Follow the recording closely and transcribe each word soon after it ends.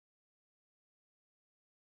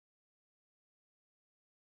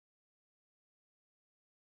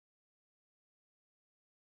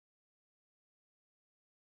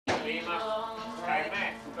the earmuffs. Hey,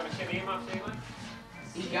 Matt, got to set the earmuffs there, mate?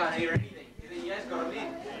 He can't hear anything. He has got them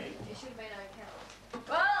in. It should have been on Carol.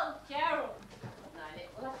 Well, Carol. No,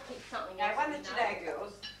 we'll have to pick something else. No, one that today,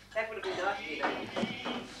 girls. That would have been nice for you.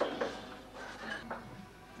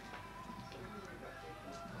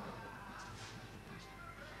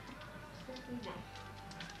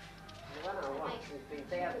 The one I want has been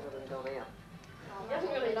thousands of them gone out. He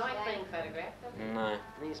doesn't really like being photographed, does he? No.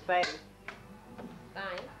 He's baby.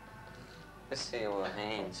 Dane. Let's see all the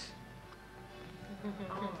hands.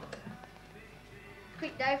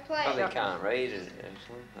 Quick, Dave, play. Probably can't read it,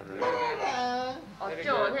 actually. I don't know. Oh,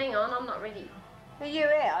 John, hang on, I'm not ready. Are you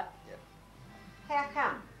out? Yep. How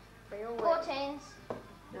come? 14s.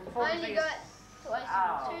 And Only got twice.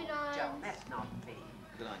 Oh, 2 9s. John, that's not fair.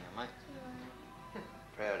 Good on you, mate.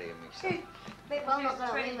 Proud of you, me son. That Well, I'm was not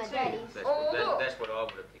going to win my 22. daddy's. That's what I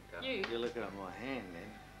would have picked up. You. You're looking at my hand, then.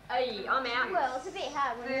 Hey, I'm out. Well, it's a bit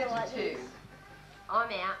hard when you're like 32. this. I'm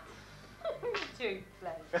out. 2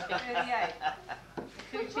 bloody. 38.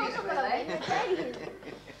 Two I'm twos not were going to win they? my daddy's.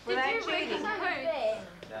 Were they Did you read cheating? the It's only Cahoots? fair.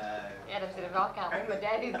 No. Adam said if I can't win, my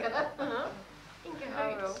daddy's gonna. In Oh,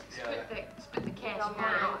 cahoots. Split the cash No, and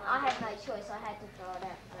I had no choice. I had to throw it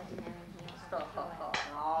out because I didn't have anything else. Stop.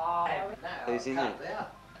 Oh, Who's in it?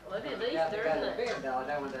 Well, it is Easter, isn't it? I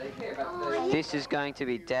don't want to hear about Oh, the... This is going to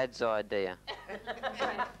be Dad's idea.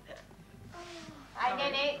 Hey,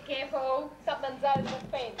 Nanette, careful. Something's over the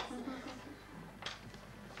fence.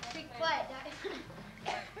 Quick, play it, Dave.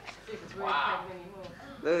 See if it's really wow. Anymore.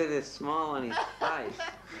 Look at the smile on his face.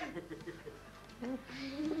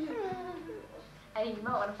 Hey, you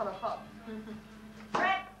might want to follow pop.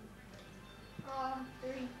 Brett!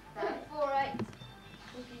 3. No, 4 8. If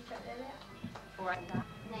you chuck that out. 4 8. Now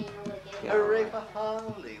you know what to get. Hooray for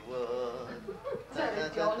Hollywood.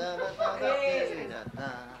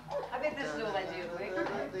 I bet this is all they do.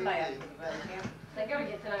 Play it. They got to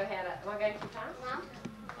get to know how to. Am I going too fast? No?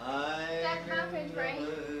 I'm Mark in is the free.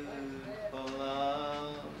 mood for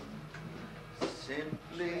love,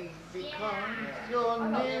 simply because your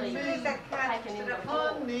name Use is that card instead of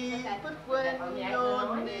honey, but when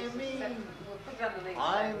you're near me, Put it underneath.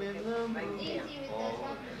 I'm in the mood Easy with the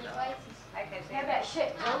for devices. Okay, so How about shit?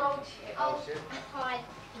 John, old shit. Oh, hide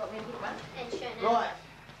You want me to get one? and shirt now. Right,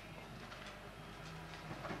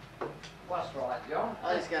 what's right, John?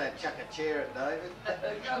 I'm just going to chuck a chair at David.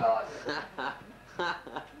 Come on.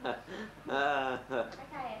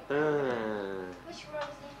 Okay. Which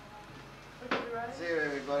rose then? See you,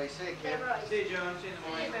 everybody. See you, Kev. See you, John. See you in the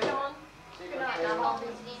morning. John. See you, Good night, Kev. I'll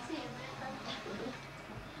visit him.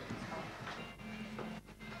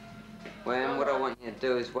 Well, what I want you to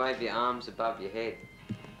do is wave your arms above your head.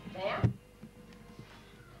 Now?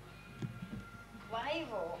 Wave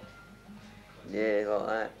or? Yeah, like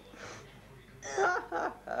that.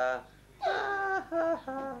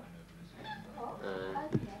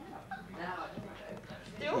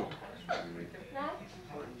 Still? No?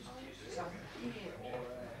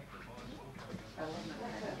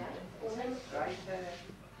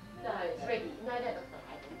 No, it's ready. No, that looks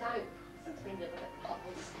like it. Don't. It's been a little bit hot.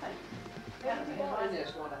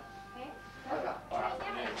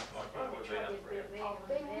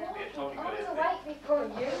 I was awake before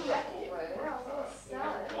you.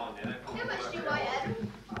 How much do you weigh, Adam?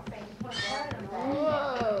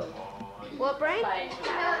 Whoa. What, Brain? How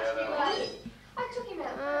much do you weigh? I took him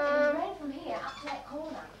out and he ran from here up to that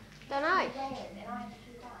corner. Don't know. And I had to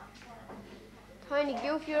keep up. Tony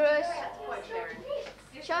Gilfurus.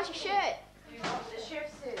 Show us your shirt. The chef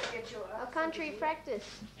says get your A country practice.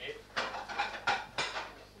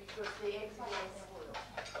 because the eggs are spoiled.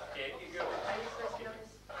 Yeah, you go. Are you supposed to be on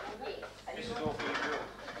this? Yes. This is all for the girls.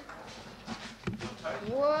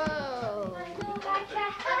 Whoa.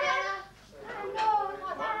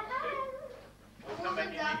 We'll come back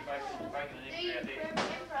in and make an extra out there.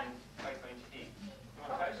 Bake beans here. You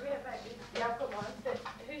want to taste it? Yeah, I've got one. But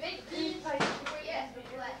who's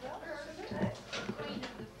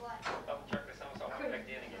Double check this on, so I'll come back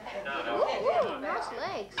down again. No, Ooh, no. ooh, nice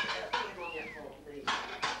legs.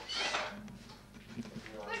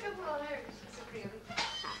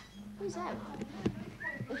 Who's that?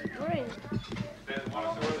 It's Bryn. Better than what I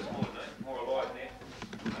saw this morning, more alive now.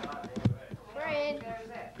 Bryn.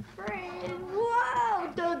 Bryn. Whoa.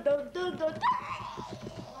 Dun, dun, dun, dun, dun.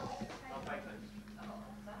 I'll take these.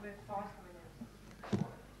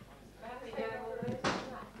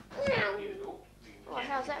 Well,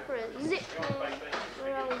 how's that for a zip?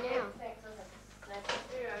 Where are we now?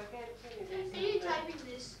 Are you typing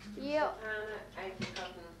this? Yep.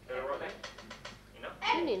 Better right there. Enough?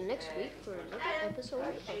 Tune in next week for another episode of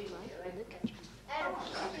Life in the Kitchen. Adam.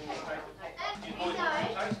 You want to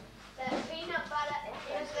taste?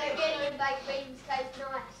 baked beans taste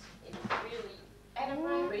nice. It's really. Adam,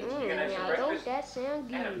 Ray, You can have some Now, don't breakfast? that sound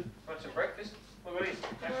good? Adam, want some breakfast? Look at this.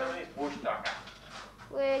 Have some of this bush ducker.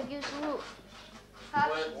 Well, just look.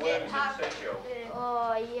 Worms and seashells.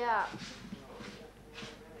 Oh, yeah.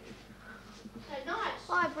 So nice.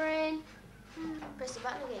 Hi, Bran. Press the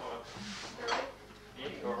button again. Yeah,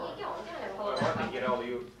 all right. go on, go and Well, follow I can get hold of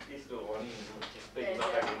you, this little one, and just feed him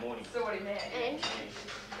up every morning. Sort him out. And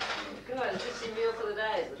Good, it's just your meal for the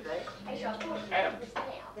day, is it, Dave? Actually, I thought Adam,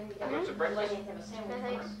 Then we want some breakfast? have a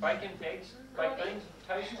sandwich. Bacon, eggs, baked beans,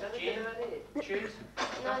 toast, jam, cheese,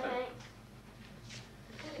 no nothing. thanks.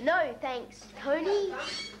 No thanks, Tony.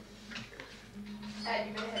 Dad,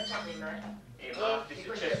 you better have something, mate. Yeah, Mark, this is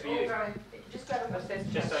just for you. Just grab a moustache.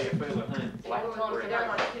 Just so you feel at home. Black time for that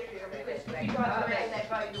one. If you guys are making that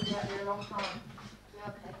boat, you'll be out there a long time.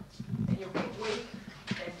 Okay. And you'll be weak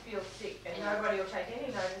and feel sick, and nobody will take any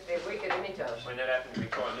notice. They're weak at any time. When that happens, we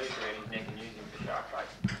try and lose around his neck and use him for shark bait.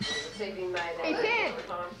 Receiving made Hey, Pam.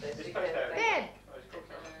 Just take that. Pam. Oh, it's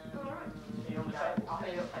cooked up. Alright. You on the table? I'll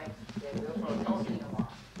have your thanks. Yeah, we'll Well, I told you.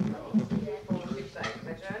 4 or 6 days, is that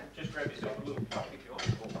right? Just grab yourself a little cup if you want.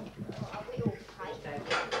 I will pay.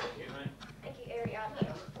 You know? Thank you, Ariana.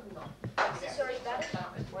 Is this already better?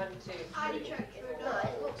 1, 2, 3. artichoke food. No,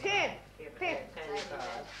 it looks Pam. Pam.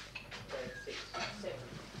 6, 7.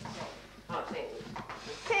 Oh, 10.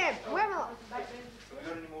 Pam, where am I? Have we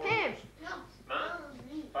got any more? Pam. Mark?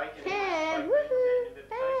 Bacon. Pam. Bacon Woohoo. and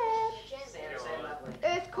Pam. Sounds lovely.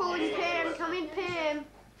 Earth calling Pam. Come in, Pam.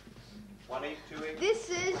 1 egg, 2 eggs. This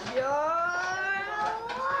is your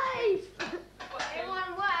life.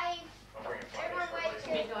 Everyone wave. I'll bring it. Everyone wave to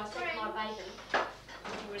You guys take friend. my bacon. Get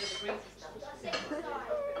rid of the greasy stuff.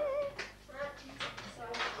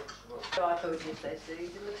 So I thought you'd say Susie,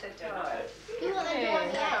 it looks so tired. You want to Yeah, join I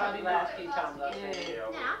that? did last few times I've seen it. Yeah,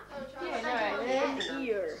 Now, Yeah, no,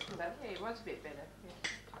 Here. yeah, it was a bit better.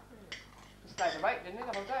 It stayed awake, didn't it,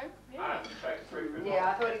 the whole time? I have to take it through for Yeah,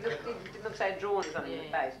 I thought it didn't look so drawn or something in the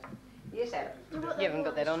face. Yes, Adam. You haven't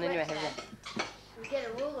got that on anyway, have you? you? Get a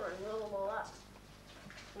ruler and rule them all up.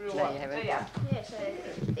 No, you haven't. Yeah. Yeah, so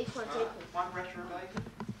each one's equal. 1 rasher of bacon.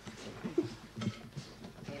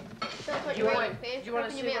 Show us what Do you you're want, eating, Pam. do you want to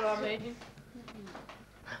Open see your what mouth. I'm eating?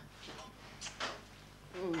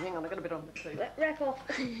 Hang on, I got a bit on the too. Rack off.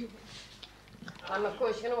 Of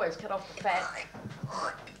course, you can always cut off the fat.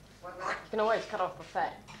 You can always cut off the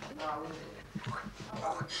fat.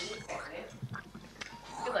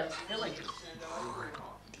 Look at those fillings.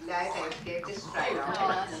 No, thanks, Kev, just straight on.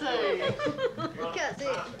 Oh, see. You can't see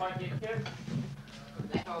it. Bacon, Kev?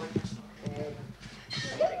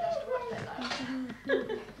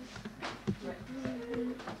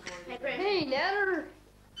 Hey, Natter.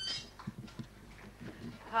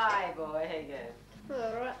 Hi, boy, how you going?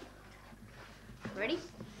 All right. Ready?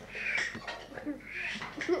 You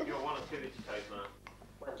want 1 or 2 that you taste, Mark?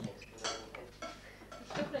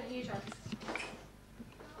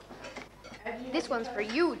 This one's for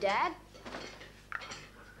you, Dad.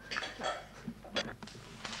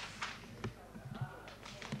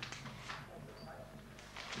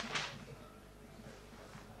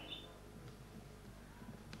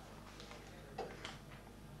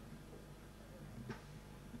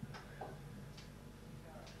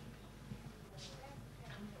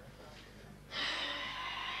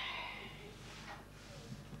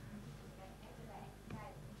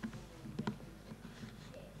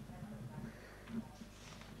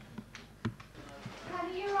 Are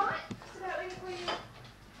you right? Is about ready for you?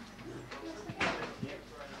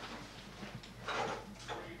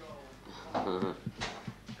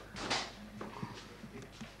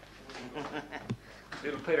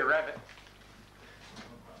 Little Peter Rabbit.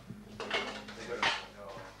 It's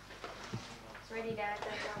ready, Dad. Don't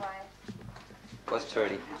go away. What's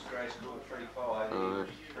 30? This grade score 35. Alright.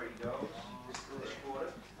 3 goals this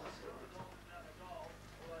quarter.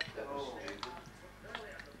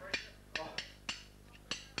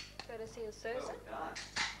 Courtesy of Susan. Well done.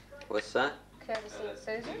 What's that? Courtesy of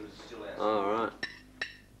Susan. He was still out. All right.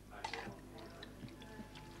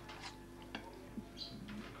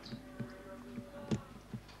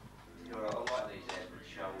 You know, I like these ads that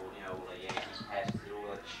show all the Yankee pastas, all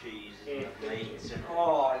the cheese and the meats and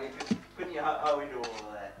you can put your into all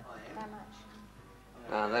of that. I am.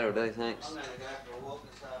 How much? That'll do, thanks. I'm going to go for a walk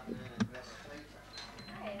this afternoon and grab a pizza.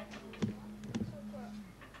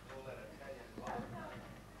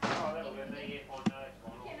 Oh, that'll be the earphone notes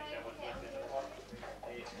one. I'll get that one left in the pot.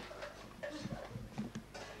 Yeah.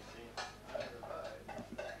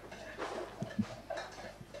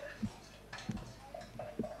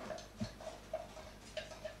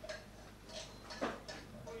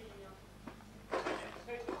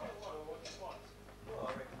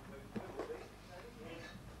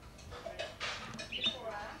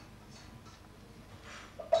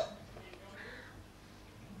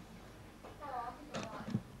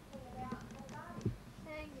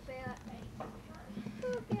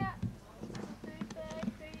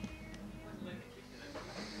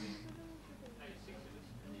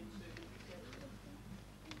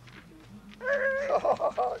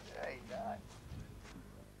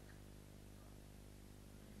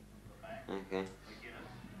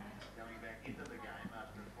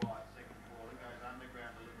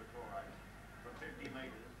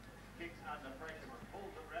 under pressure, but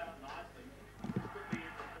pulls it round nicely. This could be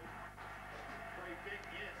interesting. Free kick,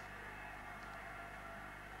 yes.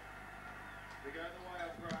 We go the way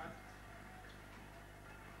of Grant.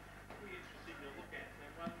 Pretty interesting to look at.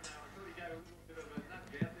 That one, I thought he gave a little bit of a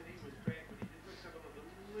nudge out, then he was dragged, but he just looks up with a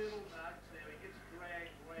little nudge. Now he gets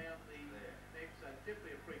dragged round the neck, so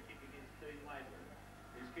definitely a free kick against Dean Laidley.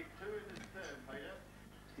 He's kicked 2 in this term, Peter.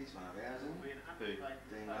 He's one of ours, isn't he? Dean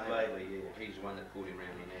Laidley. Laidley, yeah. He's the one that pulled him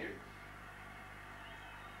round the neck.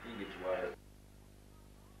 He gets away.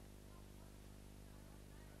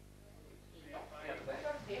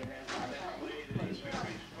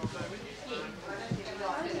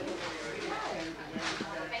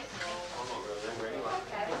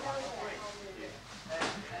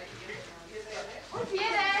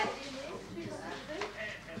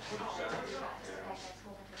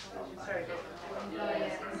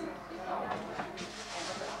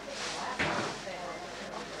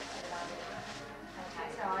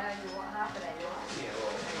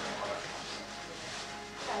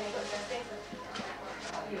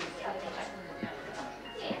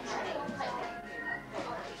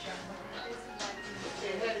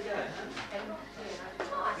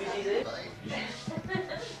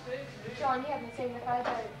 John, you haven't seen the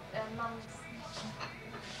photo of Mum's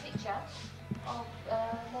picture of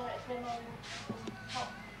them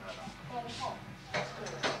on top,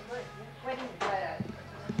 wedding photo.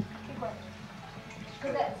 Big one.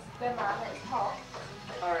 Because that's their mum, that's hot.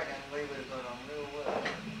 I reckon we would have got on real well.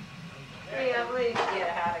 Yeah, I believe you get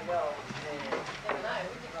how to go. Never know.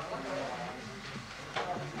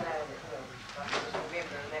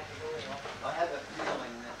 I have a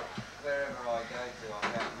feeling that wherever I go to, I'm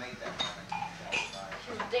going to meet that woman.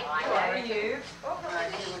 I know you. No,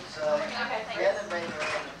 she would say, we haven't been around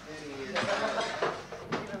in 30 years.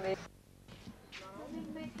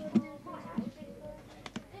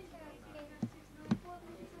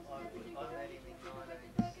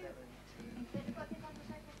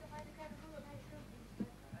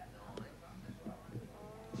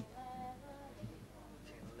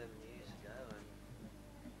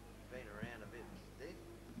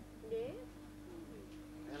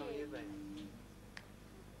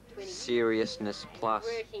 Seriousness plus.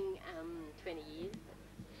 Working 20 years,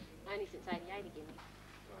 but only since 88 again.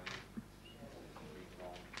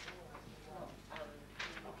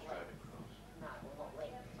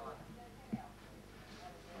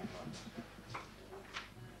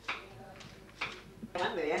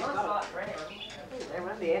 Run the Ascot. They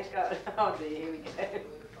run the Ascot. Oh dear, here we go.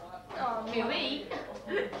 Oh, Kiwi.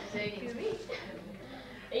 Kiwi.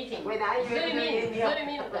 Eating. When are you Zoom doing in. your- Zoom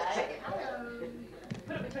in today.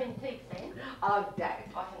 Put it between your teeth, Sam. Oh, don't. I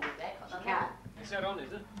can do that. You can't. Is that on,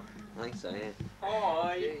 is it? I think so, yeah.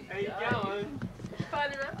 Hi, how you going?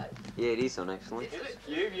 Phone her up. Yeah, it is on actually. Is it?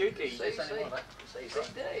 Yuki. CCD.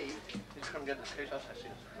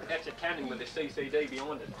 That's a cannon with a CCD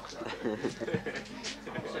behind it.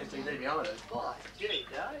 CCD behind it. Oh, gee,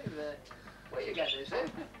 Dave. Where you got this, eh?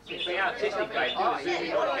 It's the artistic way. Do a zoom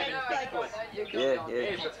in on Kevin's big foot. Yeah, yeah.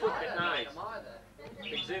 There's the foot that knows.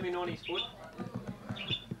 Big zoom in on his foot.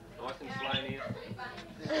 Nice and slow now.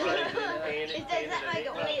 Slow zoom, pan it, It pan does that make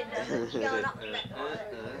it weird, doesn't it? Going up the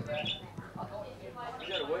back. You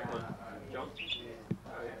got a work one, John.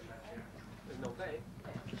 Oh yeah. It's not bad.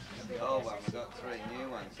 The old one, we've got 3 new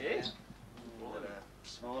ones. Yes. Now, that are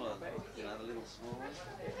smaller, you know, the little small ones.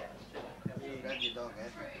 Grab your dog,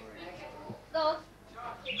 Ed. Dog. Oh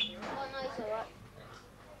no, it's alright.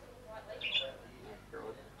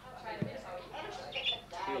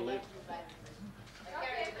 He'll live.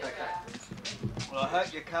 Well, I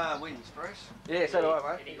hope your car wins, Bruce. Yeah, so do I,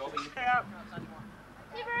 mate. Eddie Robbie.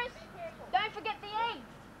 Hey Bruce, don't forget the eggs.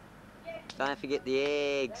 Don't forget the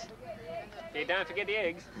eggs. Yeah, don't forget the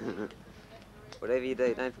eggs. Whatever you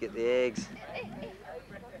do, don't forget the eggs.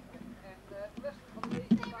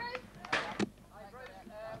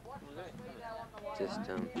 Just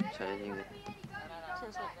changing it.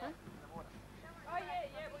 Sounds like fun.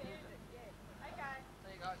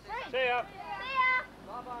 See ya.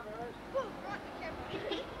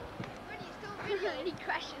 And he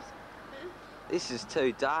crashes. This is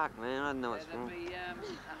too dark, man. I don't know what's wrong. That'd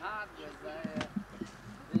be hard with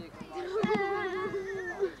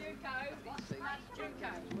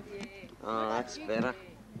Oh, that's better.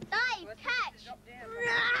 Dave, catch!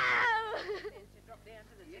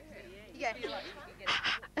 Yeah.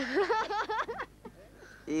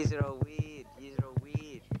 These are all weird. These are all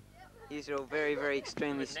weird. These are all very, very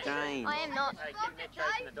extremely strange. I am not. Hey, keep that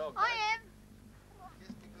chasing the dog. I am.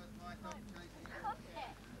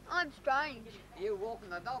 I'm strange. You walking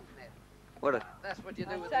the dog net. What a That's what you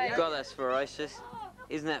do with the God, that's ferocious.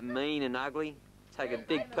 Isn't that mean and ugly? Take a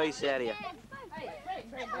big piece out of you.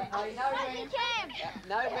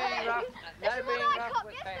 No being rough. No being rough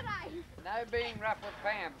with Pam. No being rough with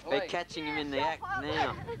Pam, please. They're catching him in the act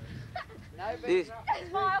now. No being This, rough.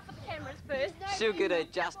 Smile for the cameras first. she'll get her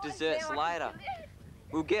just desserts later.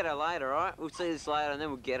 We'll get her later, alright? We'll see this later and then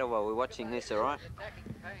we'll get her while we're watching this, alright?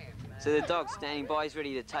 Attacking Pam. So the dog's standing by, he's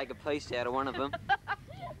ready to take a piece out of one of them. I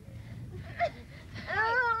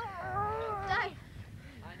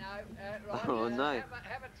know. Right, Oh, no.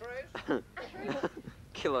 Have a truce.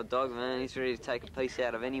 Killer dog, man. He's ready to take a piece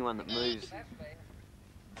out of anyone that moves.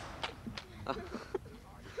 That's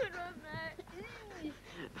fair.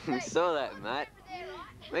 We saw that, mate.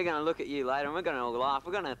 We're going to look at you later and we're going to all laugh.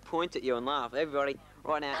 We're going to point at you and laugh. Everybody,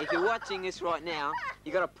 right now, if you're watching this right now,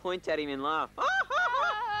 you got to point at him and laugh.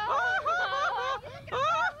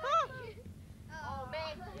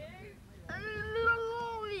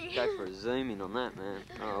 Go for a zoom in on that, man.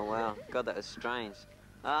 Oh, wow. God, that was strange.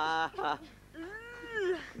 God,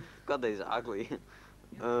 these are ugly.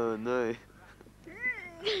 Oh, no.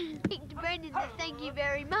 Picked Brendan to thank you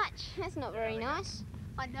very much. That's not very nice.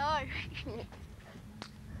 I know.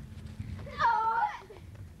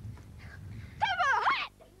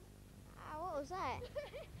 What was that?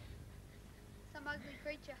 Some ugly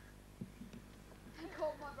creature. He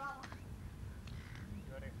caught my brother.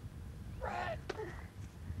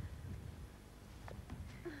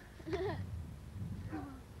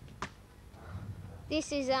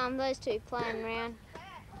 This is those two playing around.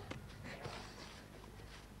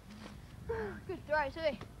 Good throw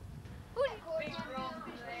too.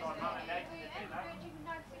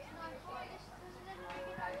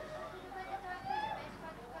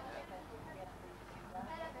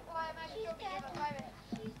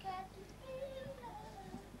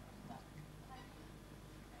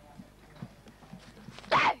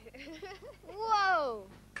 Whoa!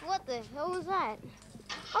 What the hell was that?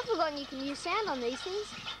 I've forgotten you can use sound on these things.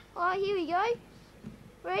 Oh, here we go.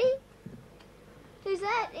 Ready? Who's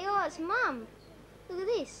that? Oh, it's Mum. Look at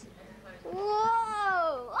this.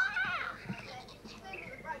 Whoa! Ah!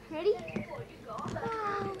 Ready?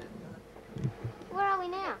 Oh. Where are we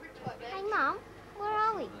now? Hey, Mum, where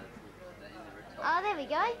are we? Oh, there we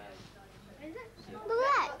go. Look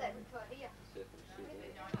at that.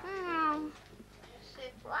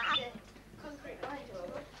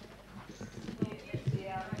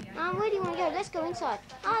 Where do you want to go? Let's go inside.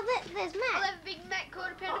 Oh, there's Matt. I'll have a Big Mac,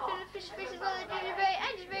 quarter pounder, tuna fish, fish as well as junior berry,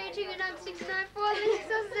 Angus berry, chicken nuggets, 694, missing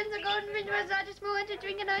sausages, and the golden finger as large as small, enter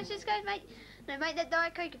drink and ice, just go, mate. No, mate, that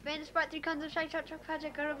Diet Coke, a Fanta Sprite, 3 cans of shake, shot, chocolate,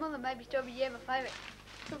 fudge, caramel, and maybe strawberry, yeah, my favourite.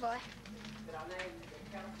 Goodbye. I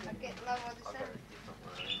get love all this stuff.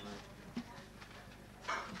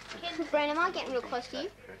 Brandon, am I getting real close to you?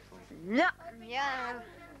 No. Yeah.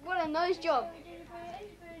 What a nose job.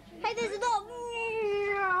 Hey, there's a dog.